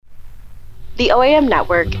The OAM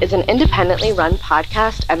Network is an independently run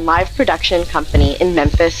podcast and live production company in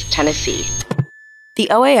Memphis, Tennessee.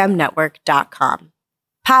 TheOAMNetwork.com.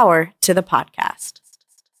 Power to the podcast.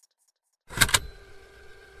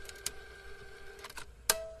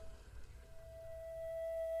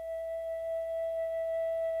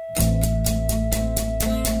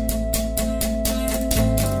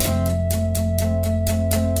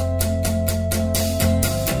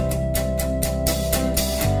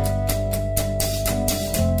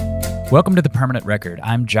 Welcome to The Permanent Record.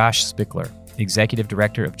 I'm Josh Spickler, Executive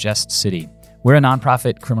Director of Just City. We're a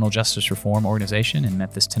nonprofit criminal justice reform organization in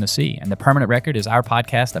Memphis, Tennessee, and The Permanent Record is our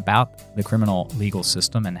podcast about the criminal legal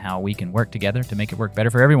system and how we can work together to make it work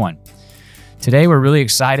better for everyone. Today, we're really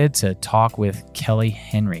excited to talk with Kelley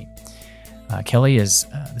Henry. Kelley is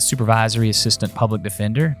the Supervisory Assistant Public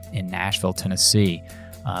Defender in Nashville, Tennessee,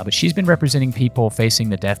 but she's been representing people facing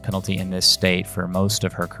the death penalty in this state for most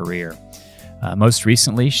of her career. Most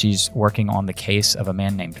recently, she's working on the case of a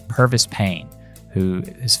man named Purvis Payne, who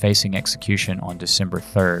is facing execution on December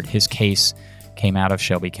 3rd. His case came out of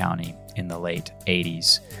Shelby County in the late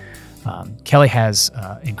 80s. Kelley has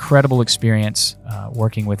incredible experience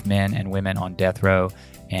working with men and women on death row,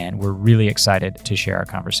 and we're really excited to share our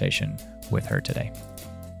conversation with her today.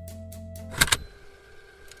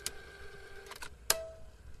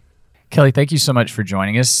 Kelley, thank you so much for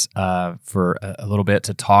joining us for a little bit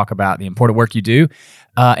to talk about the important work you do.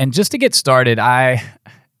 And just to get started, I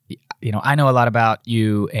know a lot about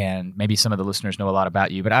you, and maybe some of the listeners know a lot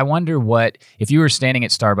about you, but I wonder if you were standing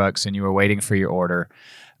at Starbucks and you were waiting for your order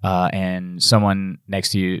and someone next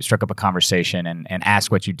to you struck up a conversation and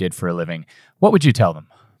asked what you did for a living, what would you tell them?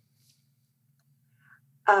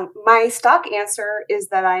 My stock answer is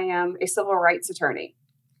that I am a civil rights attorney,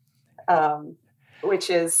 which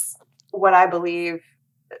is what I believe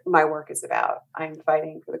my work is about. I'm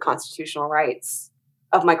fighting for the constitutional rights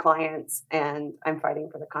of my clients, and I'm fighting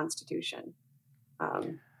for the Constitution.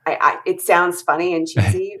 It sounds funny and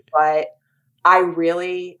cheesy, but I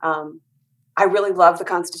really love the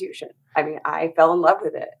Constitution. I mean, I fell in love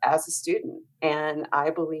with it as a student, and I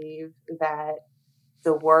believe that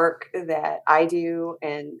the work that I do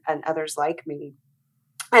and others like me,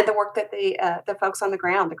 and the work that the folks on the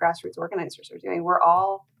ground, the grassroots organizers are doing, we're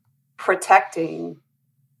all protecting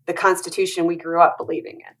the Constitution we grew up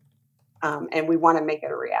believing in. And we want to make it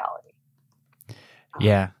a reality.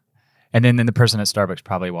 Yeah. And then the person at Starbucks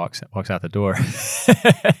probably walks out the door.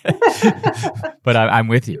 But I'm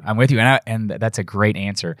with you. And that's a great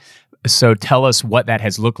answer. So tell us what that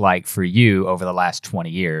has looked like for you over the last 20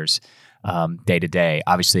 years, day to day.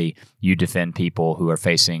 Obviously, you defend people who are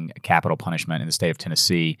facing capital punishment in the state of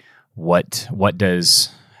Tennessee. How does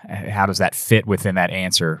that fit within that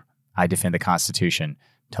answer? I defend the Constitution.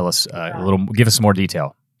 Tell us give us some more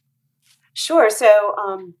detail. Sure.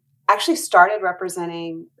 So actually started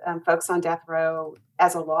representing folks on death row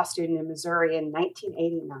as a law student in Missouri in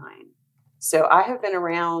 1989. So I have been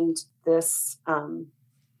around this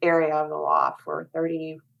area of the law for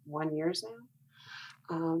 31 years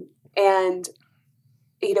now. And,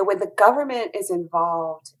 when the government is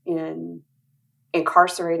involved in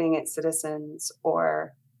incarcerating its citizens,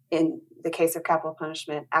 or in the case of capital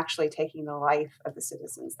punishment, actually taking the life of the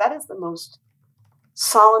citizens, that is the most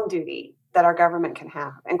solemn duty that our government can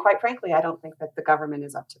have. And quite frankly, I don't think that the government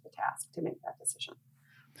is up to the task to make that decision.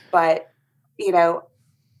 But,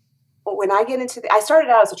 when I get into I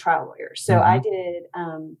started out as a trial lawyer. So I did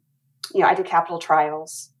capital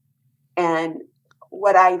trials. And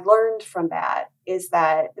what I learned from that is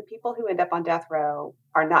that the people who end up on death row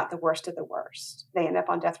are not the worst of the worst. They end up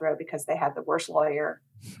on death row because they had the worst lawyer,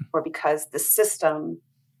 or because the system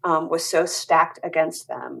was so stacked against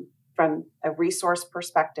them from a resource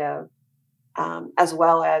perspective, as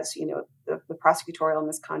well as, the prosecutorial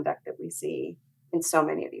misconduct that we see in so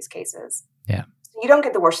many of these cases. Yeah. You don't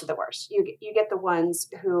get the worst of the worst. You get the ones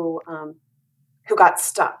who got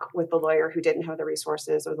stuck with the lawyer who didn't have the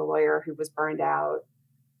resources, or the lawyer who was burned out,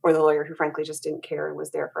 or the lawyer who frankly just didn't care and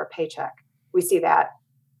was there for a paycheck. We see that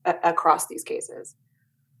across these cases.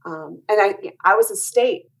 And I was a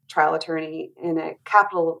state trial attorney in a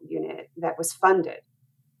capital unit that was funded.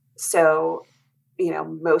 So,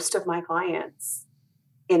 most of my clients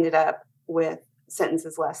ended up with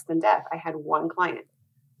sentences less than death. I had one client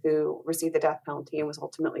who received the death penalty and was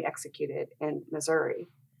ultimately executed in Missouri.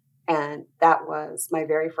 And that was my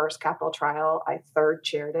very first capital trial. I third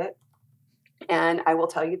chaired it. And I will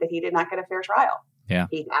tell you that he did not get a fair trial. Yeah.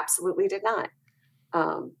 He absolutely did not.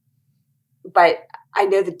 But I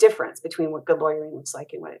know the difference between what good lawyering looks like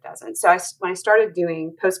and what it doesn't. So when I started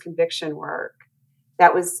doing post-conviction work,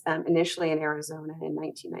 That was initially in Arizona in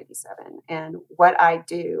 1997. And what I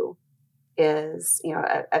do is,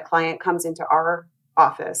 a client comes into our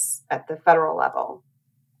office at the federal level,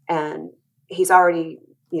 and he's already,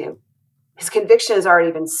 his conviction has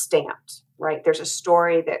already been stamped, right? There's a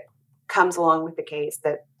story that comes along with the case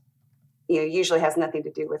that, usually has nothing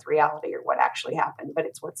to do with reality or what actually happened, but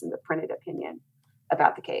it's what's in the printed opinion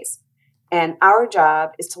about the case. And our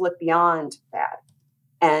job is to look beyond that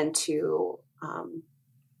and to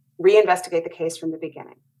reinvestigate the case from the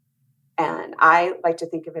beginning. And I like to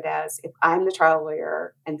think of it as, if I'm the trial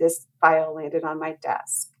lawyer and this file landed on my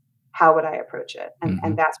desk, how would I approach it?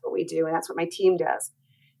 And that's what we do. And that's what my team does.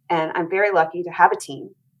 And I'm very lucky to have a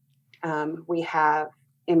team. We have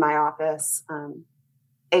in my office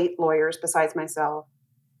 8 lawyers besides myself.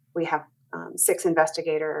 We have 6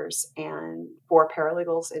 investigators and 4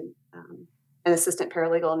 paralegals and an assistant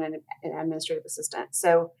paralegal and an administrative assistant.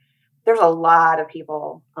 So there's a lot of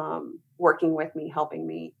people working with me, helping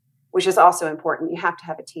me, which is also important. You have to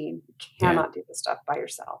have a team. You cannot do this stuff by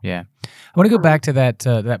yourself. Yeah. I want to go back to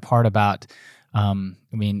that part about,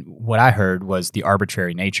 what I heard was the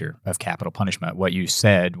arbitrary nature of capital punishment. What you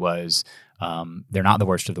said was they're not the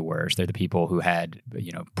worst of the worst. They're the people who had,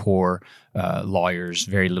 poor lawyers,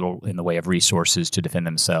 very little in the way of resources to defend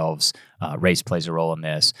themselves. Race plays a role in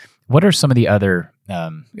this. What are some of the other?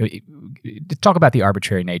 Talk about the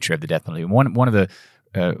arbitrary nature of the death penalty. One of the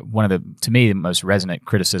to me the most resonant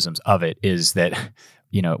criticisms of it is that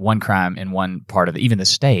one crime in one part of even the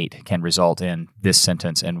state can result in this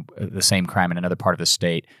sentence, and the same crime in another part of the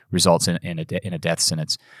state results in a death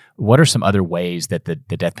sentence. What are some other ways that the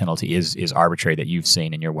death penalty is arbitrary that you've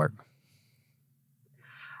seen in your work?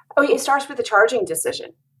 Oh, it starts with the charging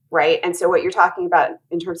decision, right? And so what you're talking about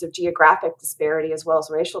in terms of geographic disparity as well as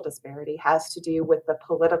racial disparity has to do with the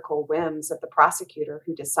political whims of the prosecutor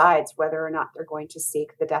who decides whether or not they're going to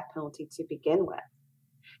seek the death penalty to begin with.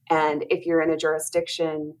 And if you're in a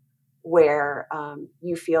jurisdiction where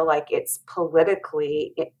you feel like it's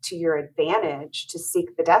politically to your advantage to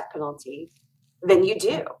seek the death penalty, then you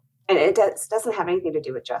do. And it doesn't have anything to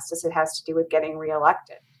do with justice. It has to do with getting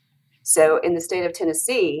reelected. So in the state of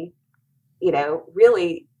Tennessee,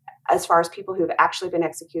 really, as far as people who've actually been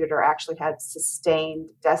executed or actually had sustained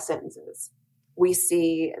death sentences, we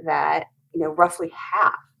see that, roughly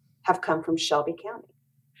half have come from Shelby County.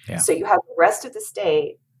 Yeah. So you have the rest of the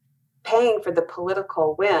state paying for the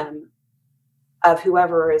political whim of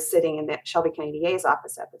whoever is sitting in the Shelby County DA's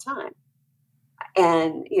office at the time.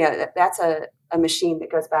 And, that's a machine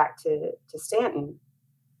that goes back to Stanton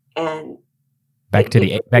and back to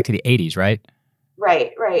the 80s, right?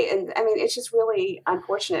 Right. And it's just really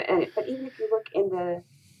unfortunate. But even if you look in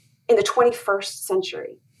the 21st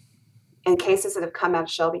century and cases that have come out of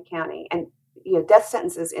Shelby County, and, death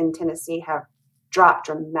sentences in Tennessee have dropped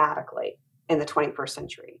dramatically in the 21st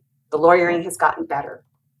century. The lawyering has gotten better.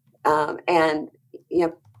 And,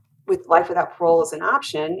 with life without parole as an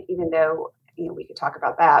option, even though, we could talk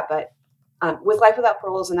about that, but with life without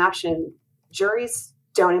parole as an option, juries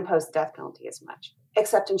don't impose the death penalty as much,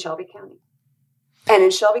 except in Shelby County. And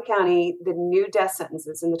in Shelby County, the new death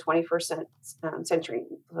sentences in the 21st century,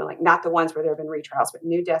 like not the ones where there have been retrials, but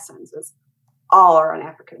new death sentences, all are on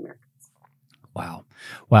African Americans.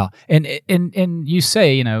 Wow. And you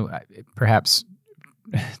say, perhaps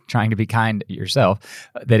trying to be kind yourself,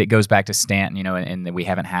 that it goes back to Stanton, and that we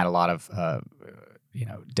haven't had a lot of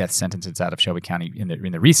death sentences out of Shelby County in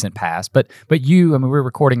the recent past. But you, we're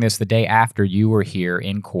recording this the day after you were here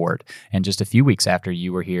in court, and just a few weeks after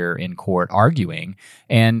you were here in court arguing,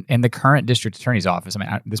 and the current district attorney's office.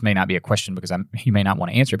 This may not be a question because you may not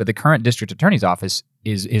want to answer it, but the current district attorney's office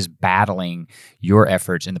is battling your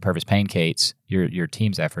efforts in the Purvis Payne case, your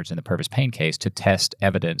team's efforts in the Purvis Payne case to test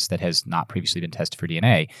evidence that has not previously been tested for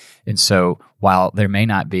DNA. And so while there may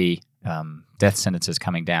not be death sentences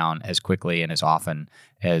coming down as quickly and as often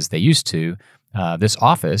as they used to, this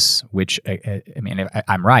office, which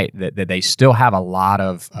I'm right that they still have a lot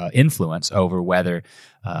of influence over whether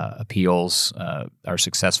appeals are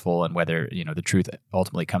successful and whether the truth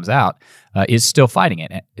ultimately comes out, is still fighting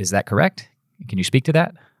it. Is that correct? Can you speak to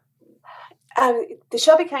that? The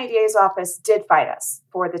Shelby County DA's office did fight us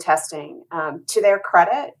for the testing. To their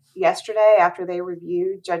credit, yesterday after they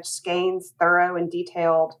reviewed Judge Skane's thorough and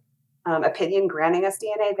detailed opinion granting us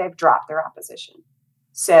DNA, they've dropped their opposition.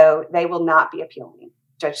 So they will not be appealing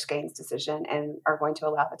Judge Skane's decision and are going to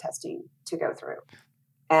allow the testing to go through.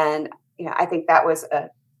 And, I think that was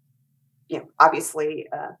obviously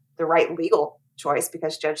the right legal choice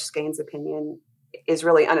because Judge Skane's opinion is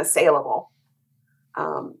really unassailable.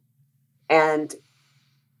 And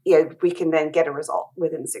we can then get a result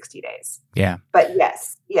within 60 days. Yeah. But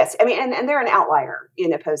yes. I mean, and they're an outlier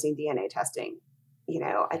in opposing DNA testing.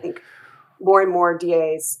 I think more and more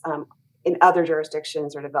DAs in other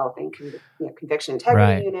jurisdictions are developing conviction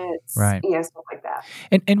integrity units, stuff like that.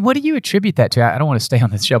 And what do you attribute that to? I don't want to stay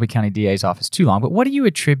on the Shelby County DA's office too long, but what do you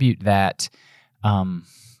attribute that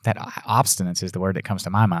that obstinance is the word that comes to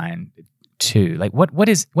my mind to? Like, what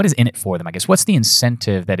is in it for them? I guess what's the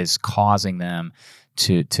incentive that is causing them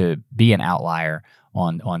to be an outlier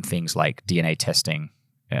on things like DNA testing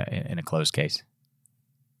in a closed case?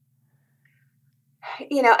 I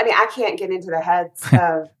mean, I can't get into the heads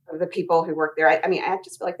of the people who work there. I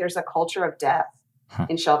just feel like there's a culture of death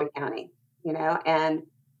in Shelby County, and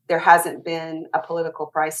there hasn't been a political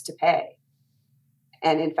price to pay.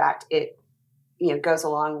 And in fact, it, goes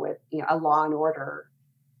along with, a law and order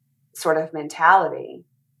sort of mentality.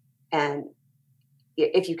 And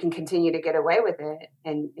if you can continue to get away with it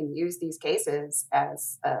and use these cases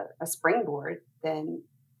as a springboard, then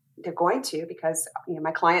they're going to, because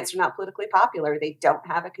my clients are not politically popular. They don't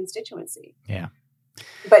have a constituency. Yeah.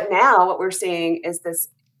 But now what we're seeing is this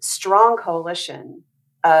strong coalition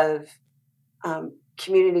of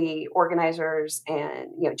community organizers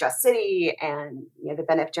and Just City and the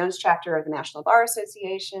Ben F. Jones chapter of the National Bar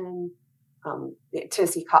Association, the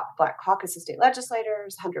Tennessee Black Caucus of State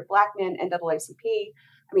Legislators, 100 Black Men, NAACP.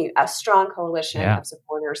 I mean, a strong coalition of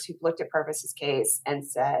supporters who've looked at Purvis's case and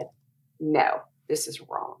said, no, this is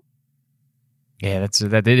wrong. Yeah,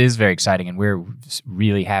 it is very exciting, and we're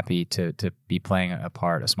really happy to be playing a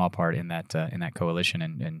small part in that coalition,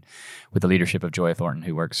 and with the leadership of Joya Thornton,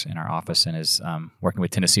 who works in our office and is working with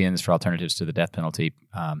Tennesseans for alternatives to the death penalty.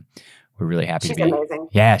 We're really happy to be. She's amazing.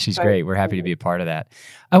 Yeah, she's great. We're happy to be a part of that.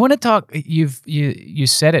 I want to talk. You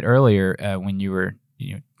said it earlier when you were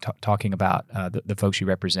talking about the folks you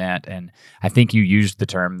represent, and I think you used the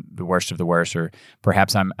term "the worst of the worst," or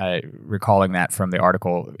perhaps I'm recalling that from the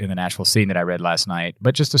article in the Nashville Scene that I read last night.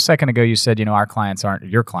 But just a second ago, you said your clients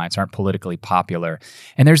aren't politically popular,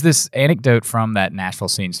 and there's this anecdote from that Nashville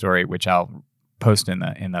Scene story, which I'll post in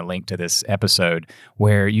the link to this episode,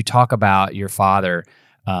 where you talk about your father.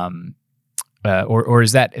 Or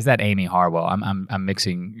is that Amy Harwell? I'm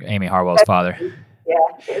mixing Amy Harwell's father. Yeah,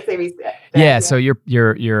 it's Amy's dad. Yeah, so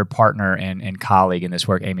your partner and colleague in this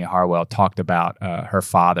work, Amy Harwell, talked about her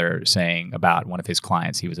father saying about one of his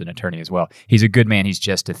clients. He was an attorney as well. He's a good man. He's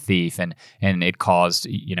just a thief, and it caused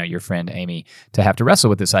your friend Amy to have to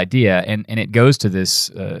wrestle with this idea, and it goes to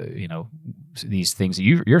this these things that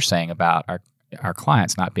you're saying about our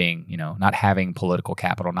clients not being not having political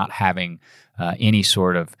capital, not having any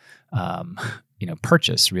sort of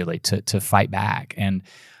purchase really to fight back. And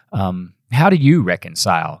how do you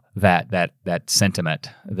reconcile that sentiment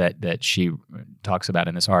that she talks about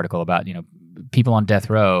in this article about people on death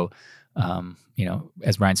row?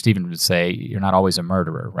 As Brian Stevens would say, you're not always a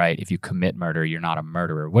murderer, right? If you commit murder, you're not a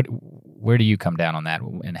murderer. Where do you come down on that,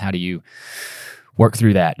 and how do you work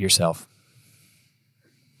through that yourself?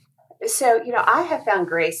 So I have found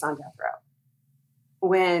grace on death row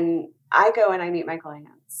when I go and I meet my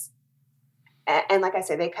clients. And like I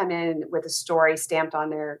say, they come in with a story stamped on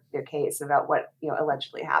their case about what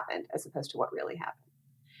allegedly happened, as opposed to what really happened.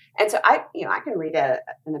 And so I can read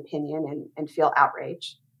an opinion and feel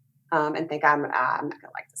outraged and think I'm not going to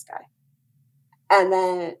like this guy. And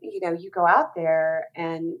then you go out there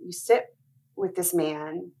and you sit with this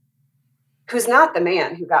man who's not the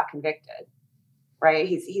man who got convicted, right?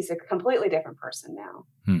 He's a completely different person now.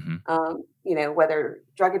 Mm-hmm. Whether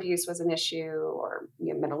drug abuse was an issue or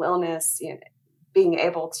mental illness, being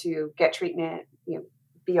able to get treatment,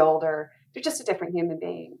 be older, they're just a different human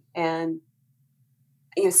being. And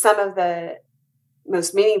some of the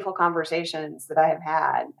most meaningful conversations that I have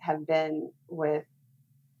had have been with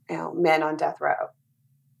men on death row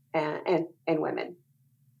and women.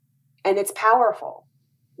 And it's powerful,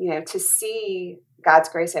 to see God's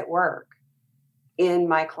grace at work in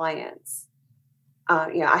my clients.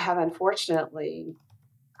 I have unfortunately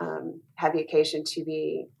had the occasion to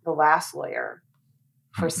be the last lawyer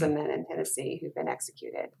for some men in Tennessee who've been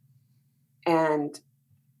executed. And,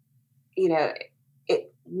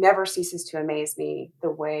 it never ceases to amaze me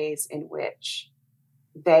the ways in which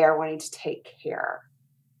they are wanting to take care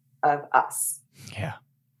of us. Yeah.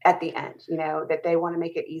 At the end, that they want to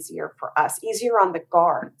make it easier for us, easier on the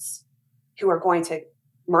guards who are going to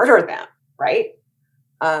murder them, right?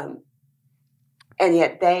 And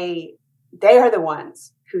yet they are the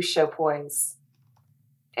ones who show poise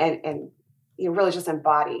and really just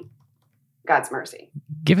embody God's mercy.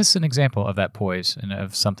 Give us an example of that poise and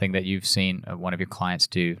of something that you've seen one of your clients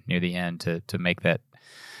do near the end to make that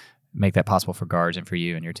make that possible for guards and for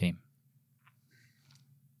you and your team?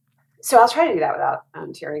 So I'll try to do that without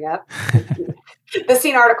tearing up. The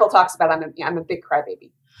scene article talks about I'm a big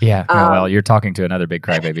crybaby. Yeah, well, you're talking to another big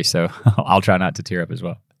crybaby, so I'll try not to tear up as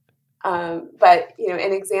well. But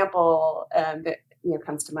an example that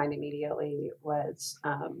comes to mind immediately was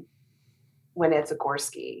when Ed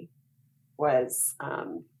Zagorski was,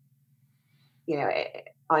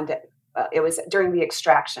 it was during the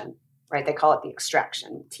extraction, right? They call it the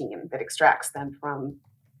extraction team that extracts them from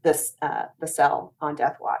this the cell on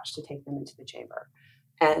death watch to take them into the chamber.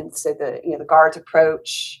 And so the guards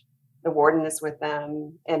approach, the warden is with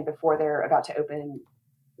them, and before they're about to open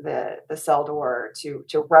the cell door to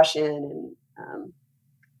rush in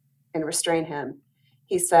and restrain him,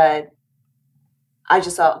 he said, "I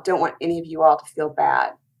just don't want any of you all to feel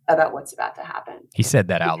bad about what's about to happen." He said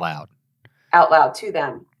that out loud. Out loud to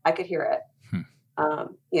them. I could hear it.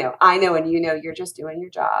 I know and you're just doing your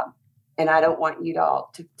job, and I don't want you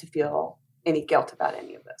all to feel any guilt about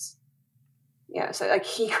any of this. So like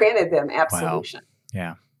he granted them absolution.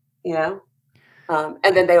 Wow. Yeah.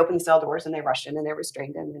 And then they opened the cell doors and they rushed in and they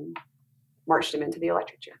restrained him and marched him into the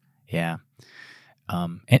electric chair. Yeah.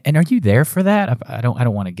 And are you there for that? I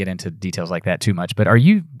don't want to get into details like that too much, but are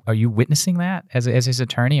you witnessing that as his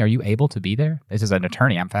attorney? Are you able to be there? As an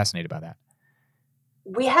attorney, I'm fascinated by that.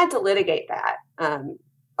 We had to litigate that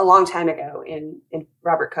a long time ago in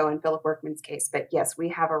Robert Coe and Philip Workman's case. But yes, we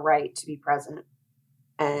have a right to be present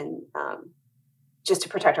and just to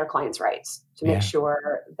protect our clients' rights, to make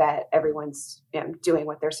sure that everyone's doing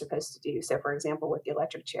what they're supposed to do. So, for example, with the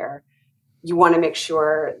electric chair, you want to make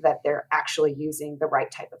sure that they're actually using the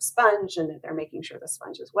right type of sponge and that they're making sure the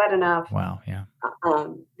sponge is wet enough. Wow, yeah.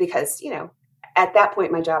 Because, at that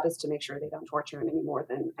point, my job is to make sure they don't torture him any more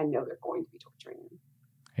than I know they're going to be torturing him.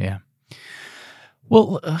 Yeah.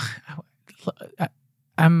 Well,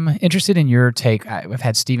 I'm interested in your take. I've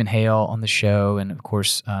had Stephen Hale on the show, and of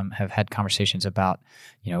course, have had conversations about,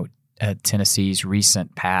 Tennessee's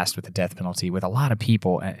recent past with the death penalty with a lot of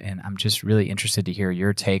people, and I'm just really interested to hear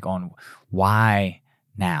your take on why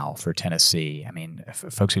now for Tennessee. I mean,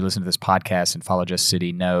 folks who listen to this podcast and follow Just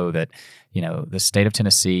City know that, the state of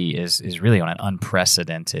Tennessee is really on an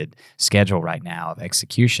unprecedented schedule right now of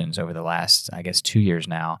executions over the last, 2 years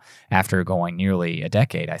now, after going nearly a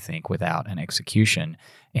decade, I think, without an execution.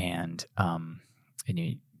 And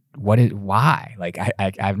why? Like,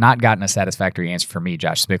 I've not gotten a satisfactory answer for me,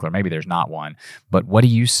 Josh Spickler. Maybe there's not one, but what do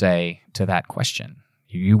you say to that question?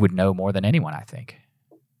 You would know more than anyone, I think.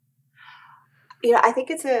 I think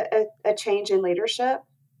it's a change in leadership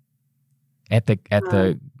at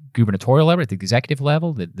the gubernatorial level, at the executive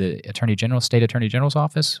level, the attorney general, state attorney general's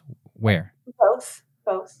office. Where? Both.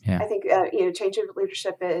 Yeah. I think change of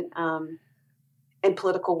leadership in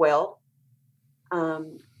political will.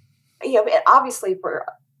 Obviously, for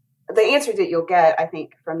the answer that you'll get, I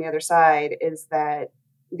think, from the other side is that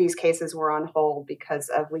these cases were on hold because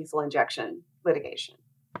of lethal injection litigation,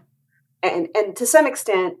 and to some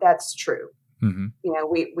extent that's true. Mm-hmm.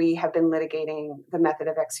 We have been litigating the method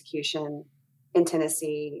of execution in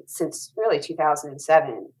Tennessee since really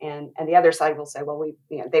 2007, and the other side will say, well,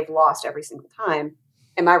 they've lost every single time,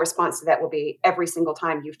 and my response to that will be, every single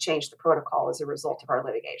time you've changed the protocol as a result of our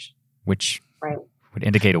litigation, which right would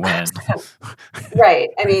indicate a win. Right.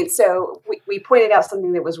 I mean, so we pointed out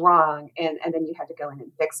something that was wrong, and then you had to go in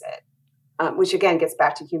and fix it, which again gets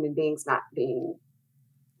back to human beings not being,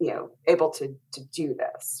 able to do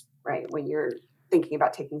this, right? When you're thinking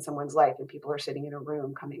about taking someone's life and people are sitting in a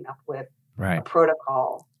room coming up with a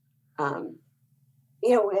protocol,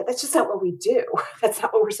 that's just not what we do. That's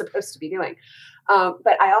not what we're supposed to be doing.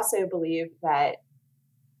 But I also believe that,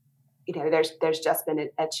 there's just been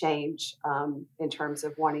a change in terms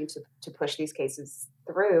of wanting to push these cases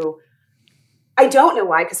through. I don't know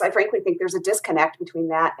why, because I frankly think there's a disconnect between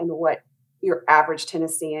that and what your average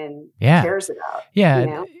Tennessean cares about.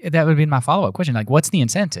 Yeah, that would be my follow-up question. Like, what's the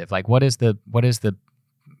incentive? Like, what is the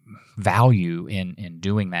value in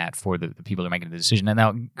doing that for the people who are making the decision? And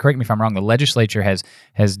now, correct me if I'm wrong, the legislature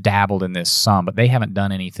has dabbled in this some, but they haven't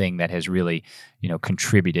done anything that has really,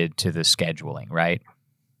 contributed to the scheduling, right?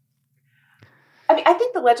 I mean, I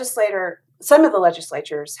think some of the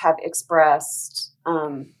legislatures have expressed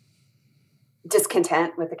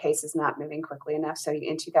discontent with the cases not moving quickly enough. So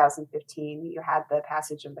in 2015, you had the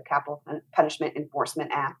passage of the Capital Punishment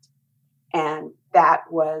Enforcement Act, and that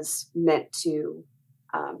was meant to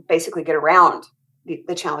basically get around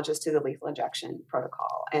the challenges to the lethal injection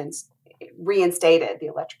protocol and reinstated the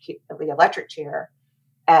electric chair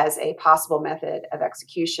as a possible method of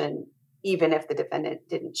execution, even if the defendant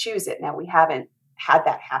didn't choose it. Now, we haven't had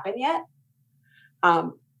that happen yet.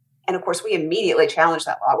 And of course, we immediately challenge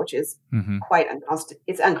that law, which is quite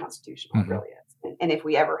it's unconstitutional, it really is. And if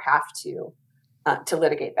we ever have to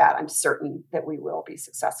litigate that, I'm certain that we will be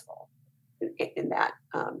successful in that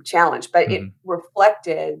challenge. But it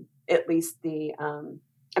reflected at least the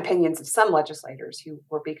opinions of some legislators who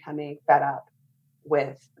were becoming fed up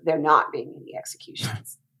with there not being any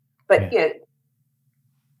executions. But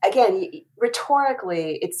again,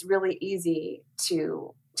 rhetorically, it's really easy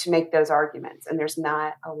to make those arguments, and there's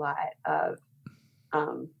not a lot of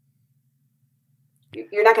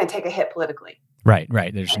you're not going to take a hit politically. Right.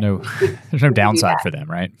 There's no downside for them,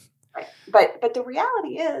 right? Right. But the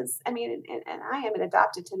reality is, I mean, and I am an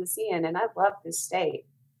adopted Tennessean, and I love this state.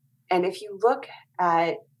 And if you look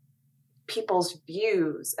at people's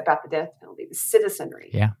views about the death penalty, the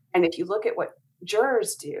citizenry, and if you look at what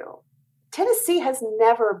jurors do, Tennessee has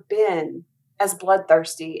never been as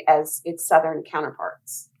bloodthirsty as its southern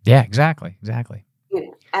counterparts. Yeah, exactly.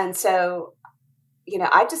 And so,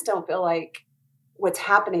 I just don't feel like what's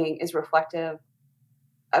happening is reflective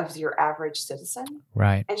of your average citizen.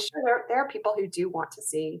 Right. And sure, there are people who do want to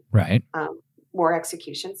see more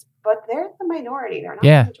executions, but they're the minority. They're not the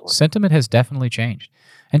majority. Sentiment has definitely changed.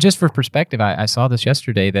 And just for perspective, I saw this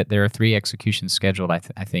yesterday that there are 3 executions scheduled, I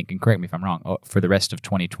think, and correct me if I'm wrong, for the rest of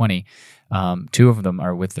 2020. 2 of them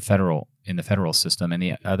are with in the federal system, and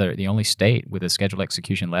the only state with a scheduled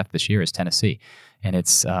execution left this year is Tennessee. And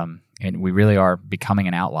it's and we really are becoming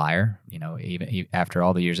an outlier. Even after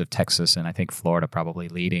all the years of Texas and I think Florida probably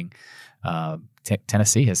leading,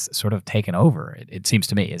 Tennessee has sort of taken over. It seems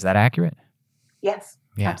to me. Is that accurate? Yes,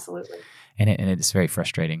 absolutely. And it's very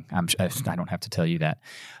frustrating. I don't have to tell you that.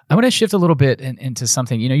 I want to shift a little bit into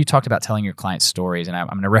something. You talked about telling your clients stories, and I'm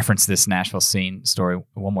going to reference this Nashville scene story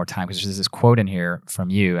one more time because there's this quote in here from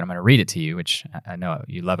you, and I'm going to read it to you, which I know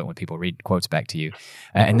you love it when people read quotes back to you.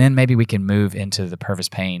 And then maybe we can move into the Purvis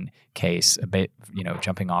Payne case a bit,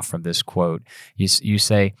 jumping off from this quote. You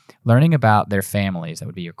say, learning about their families, that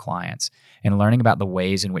would be your clients, and learning about the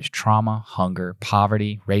ways in which trauma, hunger,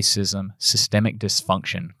 poverty, racism, systemic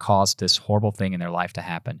dysfunction caused this horrible thing in their life to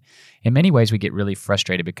happen. In many ways, we get really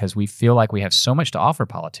frustrated because we feel like we have so much to offer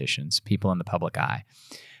politicians, people in the public eye.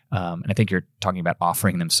 And I think you're talking about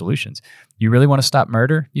offering them solutions. You really want to stop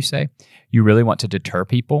murder, you say? You really want to deter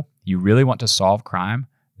people? You really want to solve crime?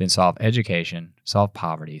 Then solve education, solve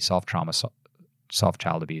poverty, solve trauma, solve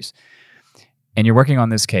child abuse. And you're working on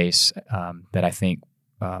this case that I think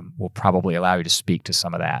will probably allow you to speak to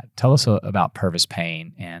some of that. Tell us about Purvis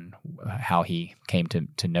Payne and how he came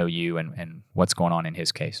to know you and what's going on in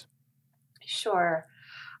his case. Sure.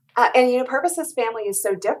 And, Purvis's family is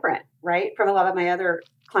so different, right, from a lot of my other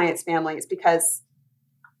clients' families because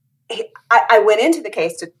I went into the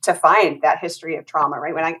case to find that history of trauma,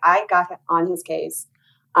 right? When I got on his case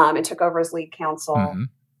and took over as lead counsel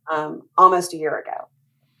almost a year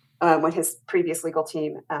ago when his previous legal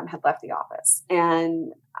team had left the office.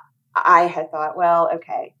 And I had thought, well,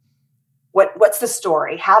 okay, what's the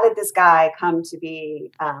story? How did this guy come to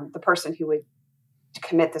be the person who would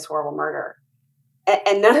commit this horrible murder?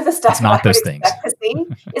 And none of the stuff that I would expect to see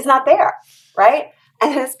is not there, right?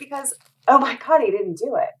 And it's because, oh my God, he didn't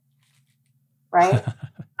do it, right?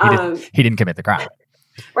 He didn't commit the crime.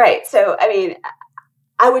 Right. So, I mean,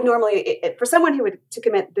 I would normally, for someone who to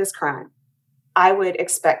commit this crime, I would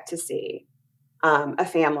expect to see a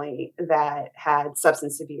family that had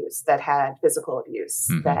substance abuse, that had physical abuse,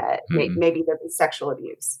 that maybe there was sexual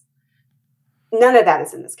abuse. None of that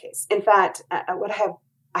is in this case. In fact,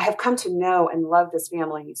 I have come to know and love this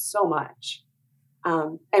family so much.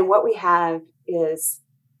 And what we have is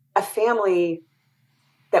a family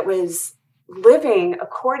that was living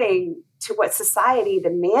according to what society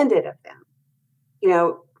demanded of them.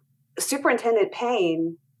 Superintendent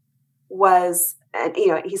Payne was,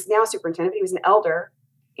 he's now superintendent, but he was an elder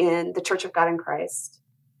in the Church of God in Christ.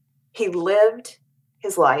 He lived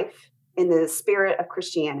his life in the spirit of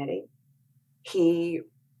Christianity. He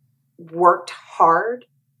worked hard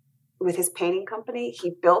with his painting company.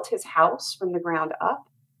 He built his house from the ground up.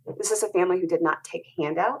 This is a family who did not take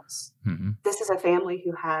handouts. This is a family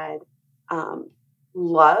who had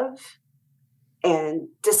love and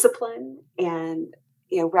discipline and,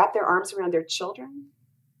 wrapped their arms around their children.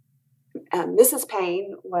 Mrs.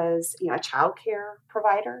 Payne was, a child care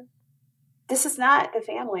provider. This is not the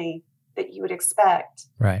family that you would expect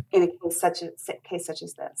in a case such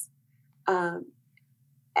as this. And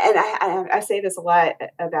I say this a lot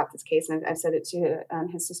about this case, and I've said it to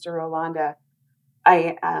his sister Rolanda,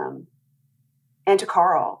 and to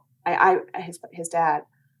Carl, his dad.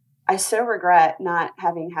 I so regret not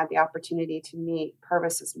having had the opportunity to meet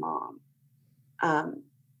Purvis's mom,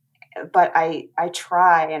 but I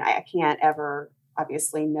try, and I can't ever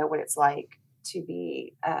obviously know what it's like to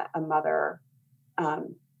be a mother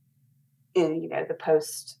in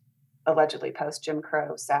the allegedly post Jim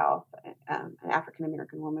Crow South, an African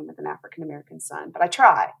American woman with an African American son. But I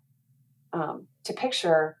try to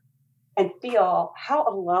picture and feel how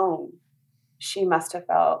alone she must have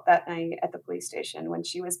felt that night at the police station when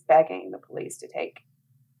she was begging the police to take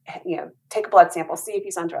a blood sample, see if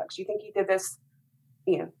he's on drugs. You think he did this?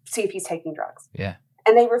 See if he's taking drugs. Yeah.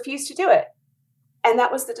 And they refused to do it. And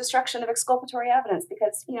that was the destruction of exculpatory evidence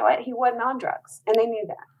because, you know what, he wasn't on drugs. And they knew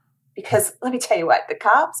that. Because let me tell you what, the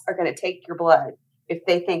cops are going to take your blood if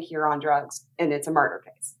they think you're on drugs and it's a murder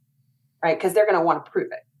case, right? Because they're going to want to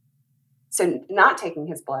prove it. So not taking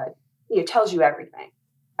his blood, tells you everything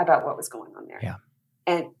about what was going on there. Yeah.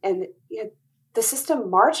 And the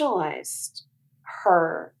system marginalized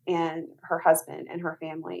her and her husband and her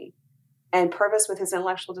family. And Purvis with his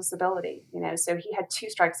intellectual disability, so he had 2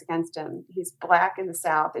 strikes against him. He's Black in the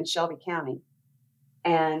South in Shelby County,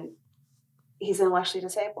 and he's intellectually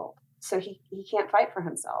disabled. So he can't fight for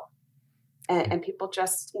himself. And people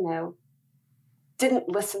just, didn't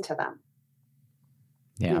listen to them.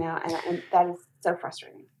 Yeah. And that is so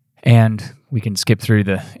frustrating. And we can skip through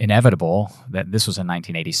the inevitable that this was in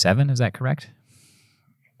 1987. Is that correct?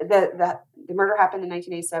 The murder happened in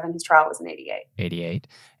 1987. His trial was in 88. 88.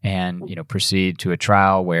 And, proceed to a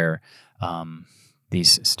trial where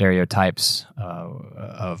these stereotypes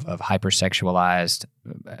of hypersexualized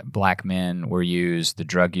Black men were used. The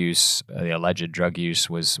drug use, the alleged drug use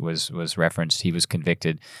was referenced. He was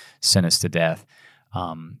convicted, sentenced to death.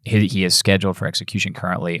 He is scheduled for execution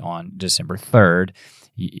currently on December 3rd.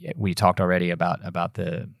 We talked already about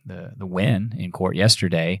the win in court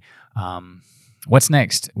yesterday. What's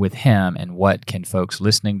next with him, and what can folks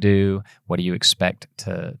listening do? What do you expect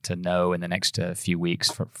to know in the next few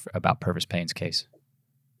weeks about Purvis Payne's case?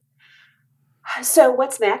 So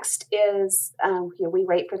what's next is we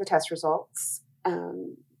wait for the test results.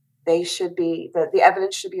 They should be the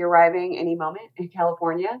evidence should be arriving any moment in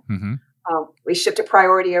California. Mm-hmm. We shipped a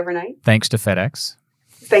priority overnight. Thanks to FedEx.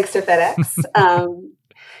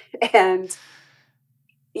 And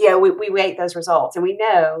we wait those results, and we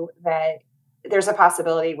know that there's a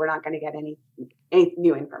possibility we're not going to get any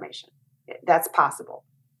new information. That's possible.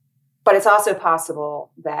 But it's also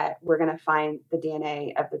possible that we're going to find the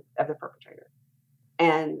DNA of the perpetrator.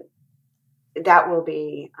 And that will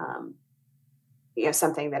be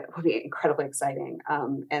something that will be incredibly exciting.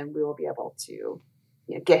 And we will be able to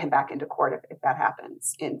get him back into court if that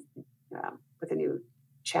happens with a new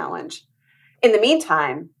challenge. In the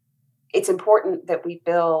meantime, it's important that we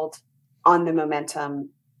build on the momentum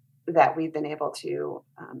that we've been able to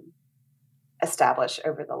establish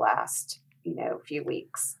over the last, few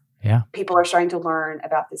weeks. Yeah. People are starting to learn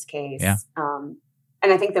about this case. Yeah.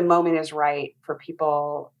 And I think the moment is right for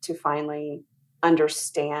people to finally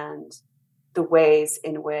understand the ways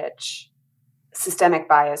in which systemic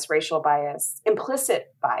bias, racial bias,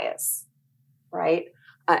 implicit bias, right?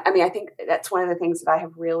 I think that's one of the things that I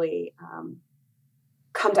have really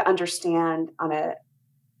come to understand on a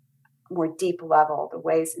more deep level, the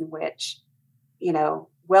ways in which,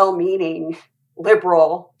 well-meaning,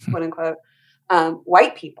 liberal, quote unquote,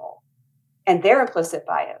 white people and their implicit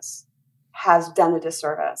bias has done a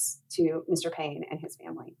disservice to Mr. Payne and his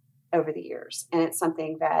family over the years. And it's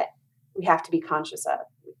something that we have to be conscious of.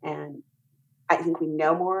 And I think we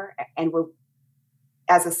know more, and we're,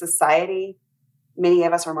 as a society, many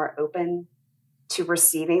of us are more open to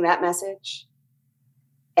receiving that message.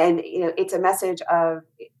 And, it's a message of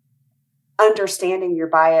understanding your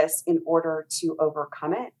bias in order to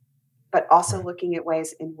overcome it, but also looking at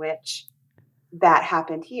ways in which that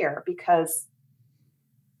happened here, because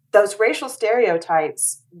those racial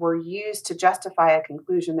stereotypes were used to justify a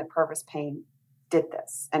conclusion that Purvis Payne did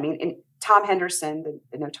this. I mean, Tom Henderson,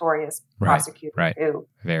 the notorious prosecutor who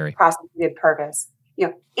prosecuted Purvis,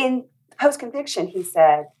 in post-conviction, he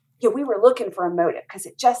said, we were looking for a motive because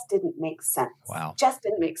it just didn't make sense. Wow. Just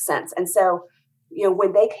didn't make sense. And so,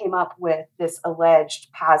 when they came up with this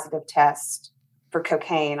alleged positive test for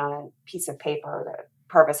cocaine on a piece of paper that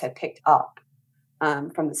Purvis had picked up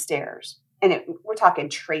from the stairs, and we're talking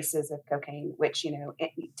traces of cocaine, which, you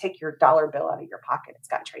take your dollar bill out of your pocket, it's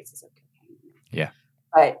got traces of cocaine. Yeah.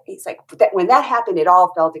 But he's like, when that happened, it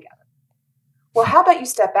all fell together. Well, how about you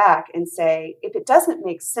step back and say, if it doesn't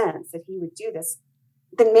make sense that he would do this,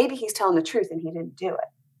 then maybe he's telling the truth and he didn't do it,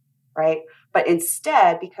 right? But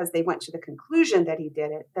instead, because they went to the conclusion that he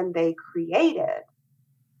did it, then they created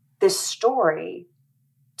this story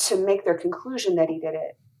to make their conclusion that he did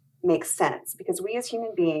it make sense. Because we as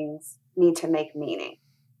human beings need to make meaning.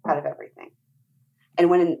 out of everything. And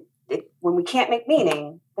when we can't make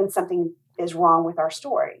meaning, then something is wrong with our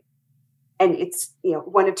story. And it's,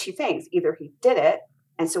 one of two things. Either he did it,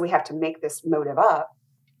 and so we have to make this motive up,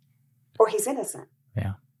 or he's innocent.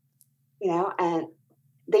 Yeah. And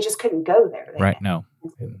they just couldn't go there. Right. No.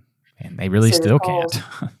 And they really still can't.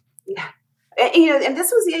 Yeah. And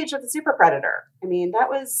this was the age of the super predator. I mean, that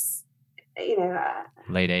was,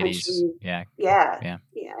 late 80s. Yeah. Yeah.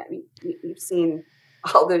 I mean, you've seen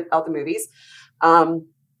all the movies, a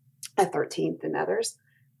 13th and others.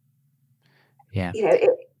 Yeah.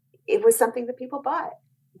 It was something that people bought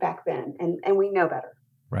back then, and we know better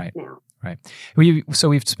now. Right. So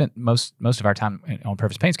we've spent most of our time on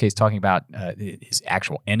Purvis Payne's case talking about his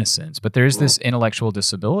actual innocence, but there is this intellectual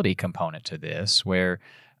disability component to this where,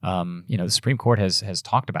 the Supreme Court has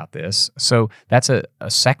talked about this. So that's a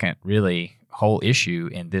second really whole issue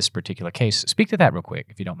in this particular case. Speak to that real quick,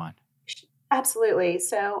 if you don't mind. Absolutely.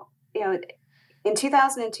 So, in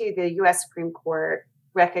 2002, the U.S. Supreme Court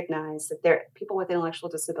recognized that people with intellectual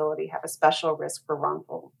disability have a special risk for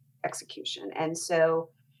wrongful execution. And so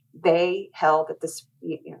they held that this,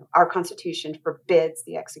 our Constitution forbids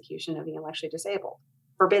the execution of the intellectually disabled,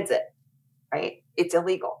 forbids it, right? It's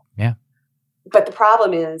illegal. Yeah. But the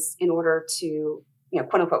problem is, in order to,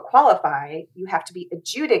 quote unquote, qualify, you have to be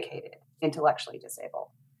adjudicated intellectually disabled.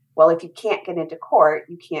 Well, if you can't get into court,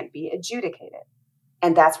 you can't be adjudicated.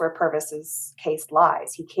 And that's where Purvis's case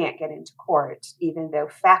lies. He can't get into court, even though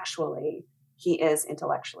factually he is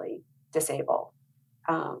intellectually disabled.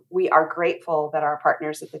 We are grateful that our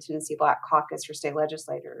partners at the Tennessee Black Caucus for State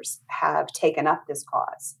Legislators have taken up this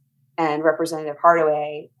cause. And Representative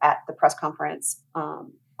Hardaway at the press conference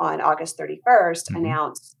on August 31st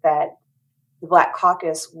announced that the Black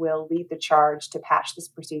Caucus will lead the charge to patch this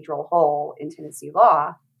procedural hole in Tennessee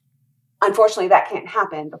law. Unfortunately, that can't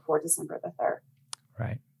happen before December the 3rd.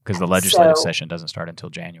 Right. Because the legislative session doesn't start until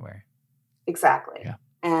January. Exactly. Yeah.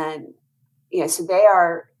 And, so they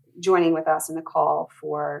are joining with us in the call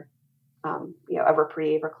for, a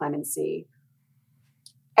reprieve or clemency.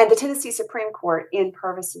 And the Tennessee Supreme Court in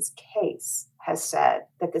Purvis's case has said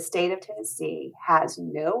that the state of Tennessee has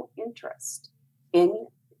no interest in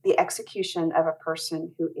the execution of a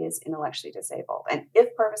person who is intellectually disabled. And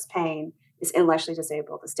if Purvis Payne is intellectually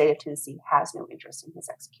disabled, the state of Tennessee has no interest in his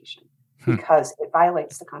execution because it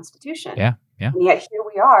violates the Constitution. Yeah. Yeah. And yet here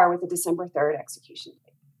we are with the December 3rd execution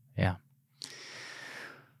date. Yeah.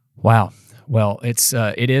 Wow. Well,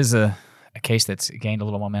 it is a case that's gained a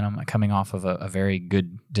little momentum coming off of a very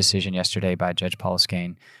good decision yesterday by Judge Paula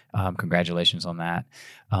Skane. Congratulations on that.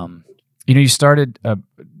 You started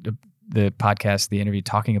the podcast, the interview,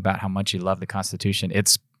 talking about how much you love the Constitution.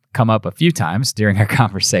 It's come up a few times during our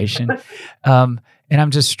conversation. And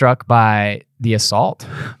I'm just struck by the assault,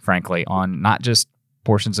 frankly, on not just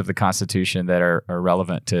portions of the Constitution that are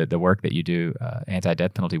relevant to the work that you do,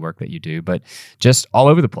 anti-death penalty work that you do, but just all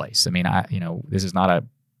over the place. I mean, this is not a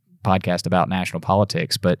podcast about national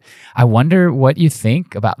politics, but I wonder what you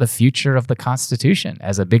think about the future of the Constitution.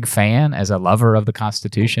 As a big fan, as a lover of the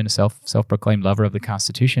Constitution, self-proclaimed lover of the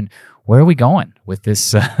Constitution, where are we going with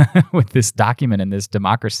this with this document and this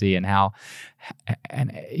democracy, and how?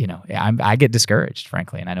 And I get discouraged,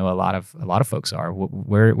 frankly, and I know a lot of folks are.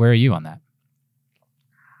 Where are you on that?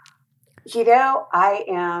 I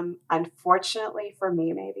am, unfortunately for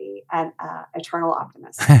me, maybe an eternal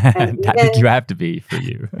optimist. And I think you have to be for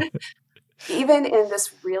you. Even in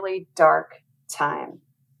this really dark time,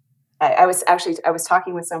 I was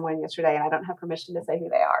talking with someone yesterday, and I don't have permission to say who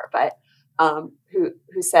they are, but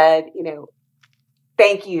who said,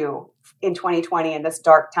 thank you in 2020 in this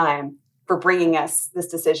dark time for bringing us this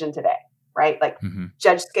decision today, right? Like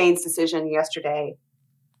Judge Skane's decision yesterday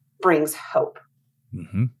brings hope.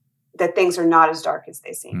 Mm-hmm. That things are not as dark as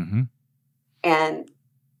they seem. Mm-hmm. And,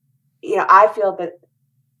 I feel that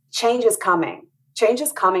change is coming. Change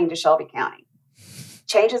is coming to Shelby County.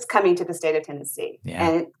 Change is coming to the state of Tennessee. Yeah.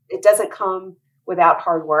 And it doesn't come without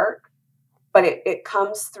hard work, but it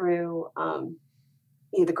comes through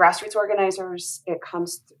the grassroots organizers. It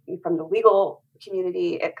comes from the legal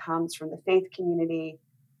community. It comes from the faith community.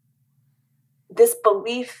 This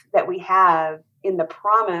belief that we have in the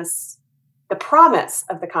promise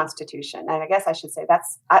of the Constitution. And I guess I should say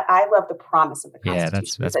I love the promise of the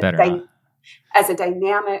Constitution. Yeah, that's better. As a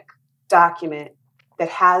dynamic document that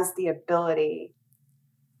has the ability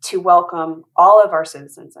to welcome all of our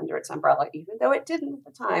citizens under its umbrella, even though it didn't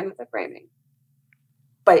at the time of the framing.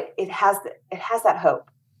 But it has that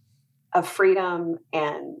hope of freedom,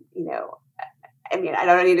 and I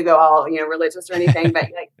don't need to go all religious or anything, but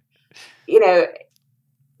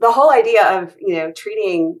the whole idea of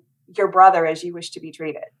treating your brother as you wish to be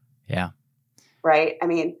treated. Yeah. Right. I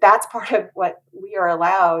mean, that's part of what we are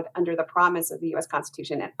allowed under the promise of the U.S.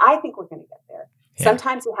 Constitution. And I think we're going to get there. Yeah.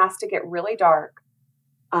 Sometimes it has to get really dark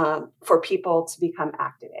for people to become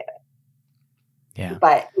activated. Yeah.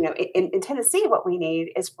 But, in Tennessee, what we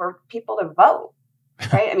need is for people to vote.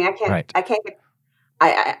 Right. I mean,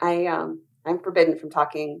 I'm forbidden from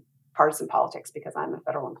talking partisan politics because I'm a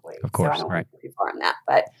federal employee. Of course. So I don't want to put people on that.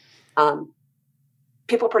 But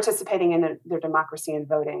people participating in their democracy and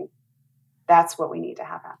voting, that's what we need to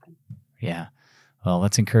have happen. Yeah. Well,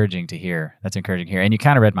 that's encouraging to hear. And you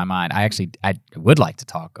kind of read my mind. I would like to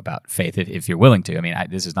talk about faith if you're willing to. I mean,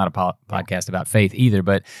 this is not a podcast about faith either,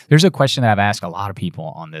 but there's a question that I've asked a lot of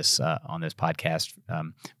people on this podcast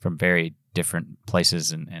from very different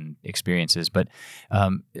places and experiences. But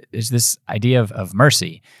is this idea of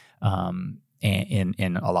mercy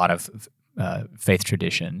in a lot of faith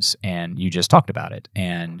traditions, and you just talked about it.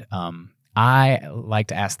 And I like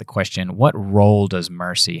to ask the question, what role does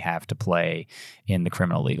mercy have to play in the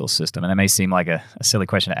criminal legal system? And that may seem like a silly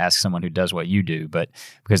question to ask someone who does what you do, but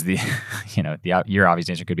because your obvious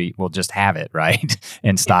answer could be, well, just have it, right?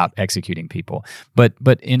 And stop executing people. But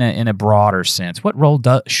in a broader sense, what role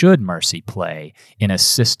should mercy play in a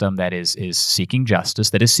system that is seeking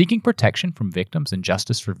justice, that is seeking protection from victims and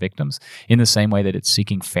justice for victims in the same way that it's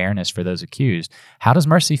seeking fairness for those accused? How does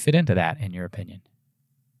mercy fit into that, in your opinion?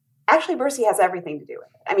 Actually, mercy has everything to do with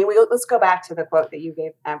it. I mean, let's go back to the quote that you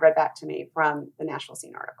read back to me from the National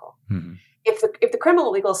Scene article. Mm-hmm. If the criminal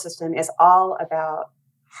legal system is all about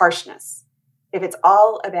harshness, if it's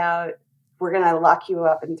all about we're going to lock you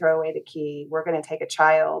up and throw away the key, we're going to take a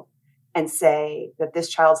child and say that this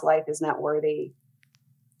child's life is not worthy,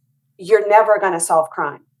 you're never going to solve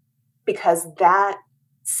crime, because that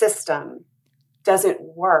system doesn't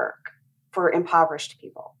work for impoverished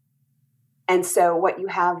people. And so what you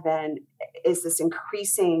have then is this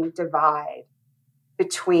increasing divide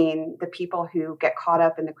between the people who get caught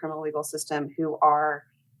up in the criminal legal system, who are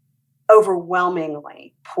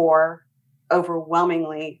overwhelmingly poor,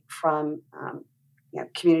 overwhelmingly from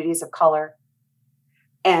communities of color.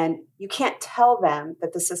 And you can't tell them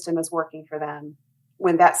that the system is working for them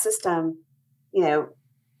when that system,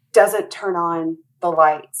 doesn't turn on the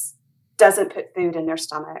lights, doesn't put food in their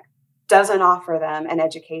stomach, doesn't offer them an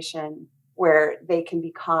education where they can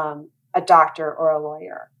become a doctor or a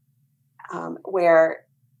lawyer, where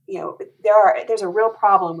there's a real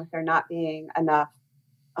problem with there not being enough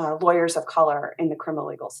lawyers of color in the criminal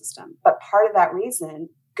legal system. But part of that reason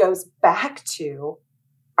goes back to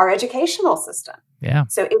our educational system. Yeah.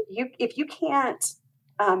 So if you can't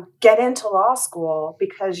get into law school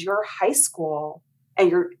because your high school and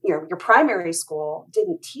your primary school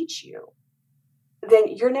didn't teach you, then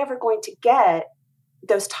you're never going to get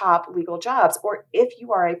those top legal jobs. Or if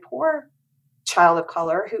you are a poor child of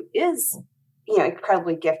color who is,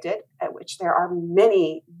 incredibly gifted, at which there are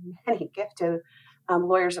many, many gifted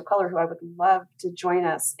lawyers of color who I would love to join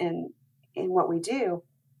us in what we do.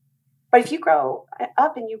 But if you grow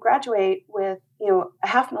up and you graduate with,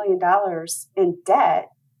 $500,000 in debt,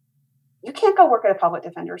 you can't go work at a public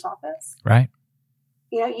defender's office. Right.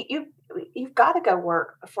 You've got to go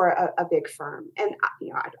work for a big firm. And,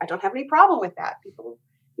 I don't have any problem with that. People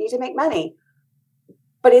need to make money.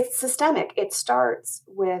 But it's systemic. It starts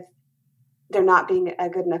with there not being a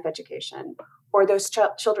good enough education, or those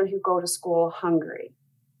children who go to school hungry,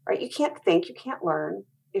 right? You can't think, you can't learn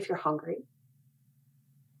if you're hungry.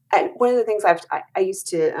 And one of the things I used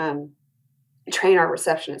to train our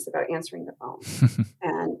receptionists about answering the phone.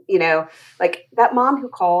 And, like that mom who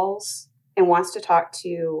calls and wants to talk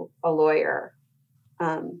to a lawyer,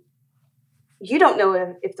 you don't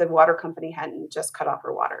know if the water company hadn't just cut off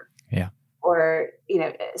her water. Yeah. Or,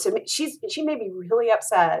 so she may be really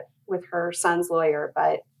upset with her son's lawyer,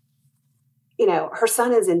 but, her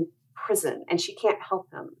son is in prison and she can't help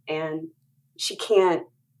him and she can't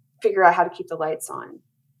figure out how to keep the lights on.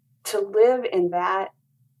 To live in that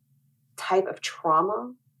type of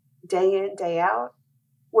trauma day in, day out,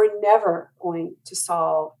 we're never going to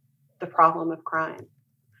solve the problem of crime.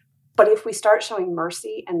 But if we start showing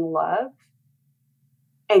mercy and love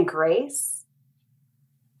and grace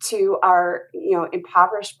to our,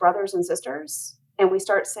 impoverished brothers and sisters, and we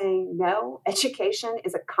start saying, no, education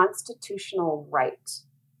is a constitutional right.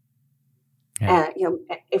 Yeah. And,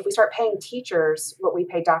 if we start paying teachers what we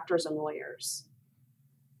pay doctors and lawyers,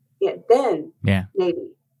 then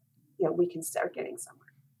maybe, we can start getting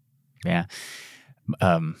somewhere. Yeah.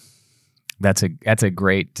 That's a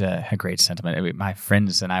great sentiment. I mean, my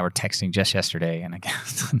friends and I were texting just yesterday, and I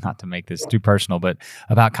guess not to make this too personal, but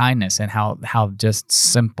about kindness and how just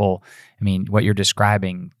simple. I mean, what you're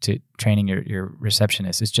describing to training your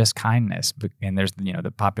receptionist is just kindness. And there's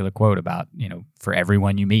the popular quote about for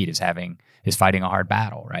everyone you meet is fighting a hard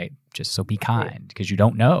battle, right? Just so be kind, because you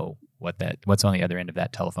don't know what's on the other end of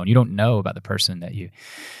that telephone. You don't know about the person that you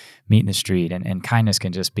meet in the street, and kindness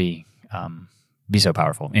can just be so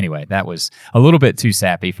powerful. Anyway, that was a little bit too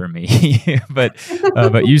sappy for me, but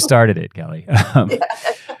you started it, Kelley.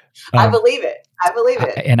 I believe it.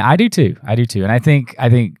 And I do too. And I think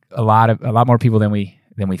a lot more people than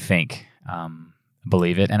we think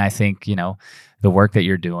believe it. And I think the work that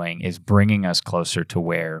you're doing is bringing us closer to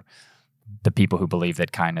where the people who believe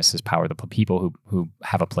that kindness is power, the people who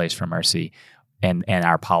have a place for mercy, and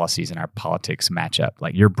our policies and our politics match up.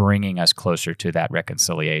 Like, you're bringing us closer to that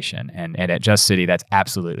reconciliation. And at Just City, that's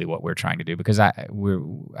absolutely what we're trying to do, because I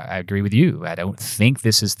agree with you. I don't think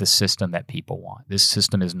this is the system that people want. This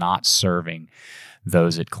system is not serving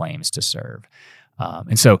those it claims to serve.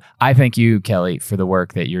 And so I thank you, Kelley, for the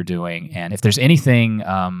work that you're doing. And if there's anything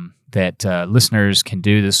that listeners can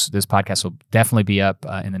do, this podcast will definitely be up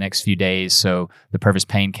in the next few days. So the Purvis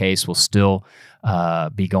Payne case will still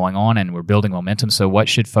be going on, and we're building momentum. So what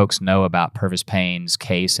should folks know about Purvis Payne's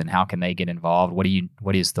case, and how can they get involved? What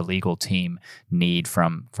does the legal team need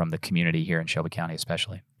from the community here in Shelby County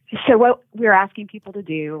especially? So what we're asking people to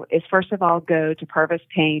do is, first of all, go to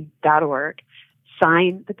purvispayne.org,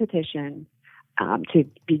 sign the petition to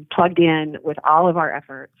be plugged in with all of our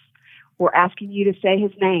efforts. We're asking you to say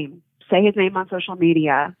his name on social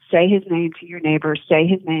media, say his name to your neighbors, say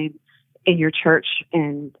his name in your church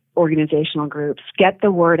and organizational groups. Get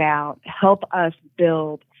the word out. Help us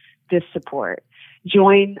build this support.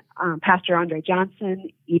 Join Pastor Andre Johnson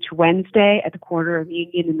each Wednesday at the corner of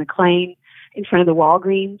Union and McLean in front of the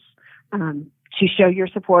Walgreens to show your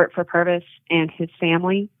support for Purvis and his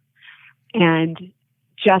family, and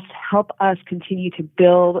just help us continue to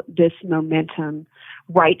build this momentum.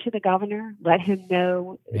 Write to the governor. Let him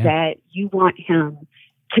know that you want him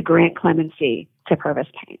to grant clemency to Purvis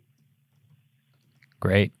Payne.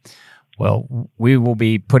 Great. Well, we will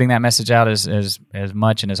be putting that message out as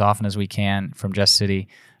much and as often as we can from Just City.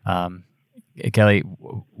 Kelley,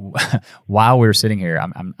 while we're sitting here,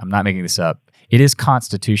 I'm not making this up. It is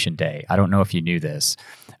Constitution Day. I don't know if you knew this.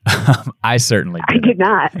 I certainly didn't. I did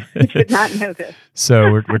not. I did not know this.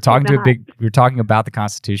 So we're talking we're talking about the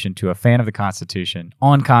Constitution to a fan of the Constitution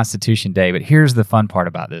on Constitution Day. But here's the fun part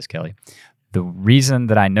about this, Kelley. The reason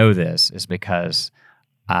that I know this is because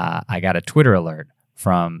I got a Twitter alert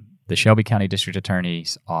from the Shelby County District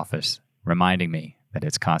Attorney's office reminding me that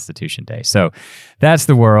it's Constitution Day. So that's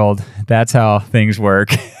the world. That's how things work.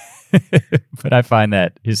 But I find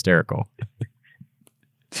that hysterical.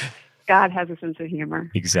 God has a sense of humor.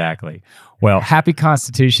 Exactly. Well, happy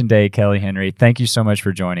Constitution Day, Kelley Henry. Thank you so much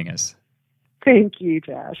for joining us. Thank you,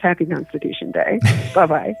 Josh. Happy Constitution Day.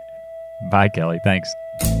 Bye-bye. Bye, Kelley. Thanks.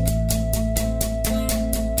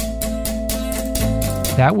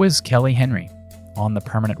 That was Kelley Henry on the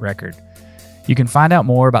Permanent Record. You can find out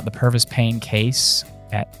more about the Purvis Payne case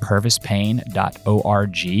at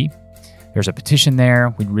purvispayne.org. There's a petition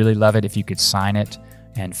there. We'd really love it if you could sign it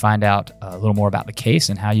and find out a little more about the case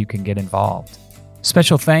and how you can get involved.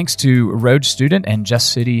 Special thanks to Rhodes student and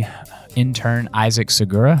Just City intern Isaac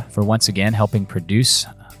Segura for once again helping produce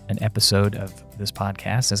an episode of this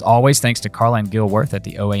podcast. As always, thanks to Carline Gilworth at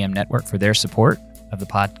the OAM Network for their support of the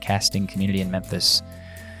podcasting community in Memphis.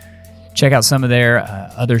 Check out some of their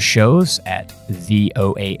other shows at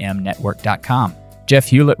theoamnetwork.com. Jeff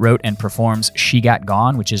Hewlett wrote and performs She Got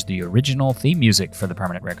Gone, which is the original theme music for the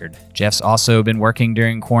Permanent Record. Jeff's also been working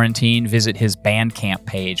during quarantine. Visit his Bandcamp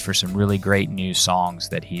page for some really great new songs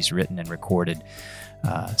that he's written and recorded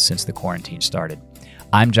since the quarantine started.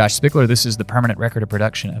 I'm Josh Spickler. This is the Permanent Record, a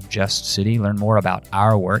production of Just City. Learn more about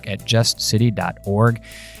our work at justcity.org.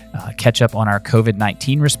 Catch up on our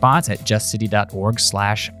COVID-19 response at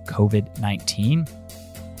justcity.org/COVID-19.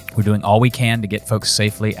 We're doing all we can to get folks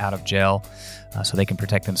safely out of jail so they can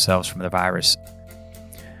protect themselves from the virus.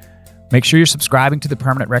 Make sure you're subscribing to the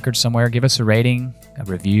Permanent Record somewhere. Give us a rating, a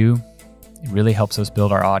review. It really helps us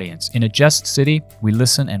build our audience. In a Just City, we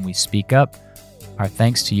listen and we speak up. Our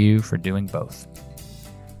thanks to you for doing both.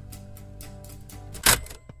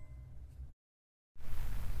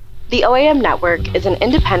 The OAM Network is an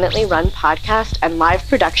independently run podcast and live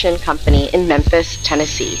production company in Memphis,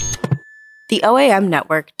 Tennessee.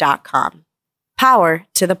 TheOAMNetwork.com. Power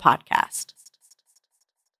to the podcast.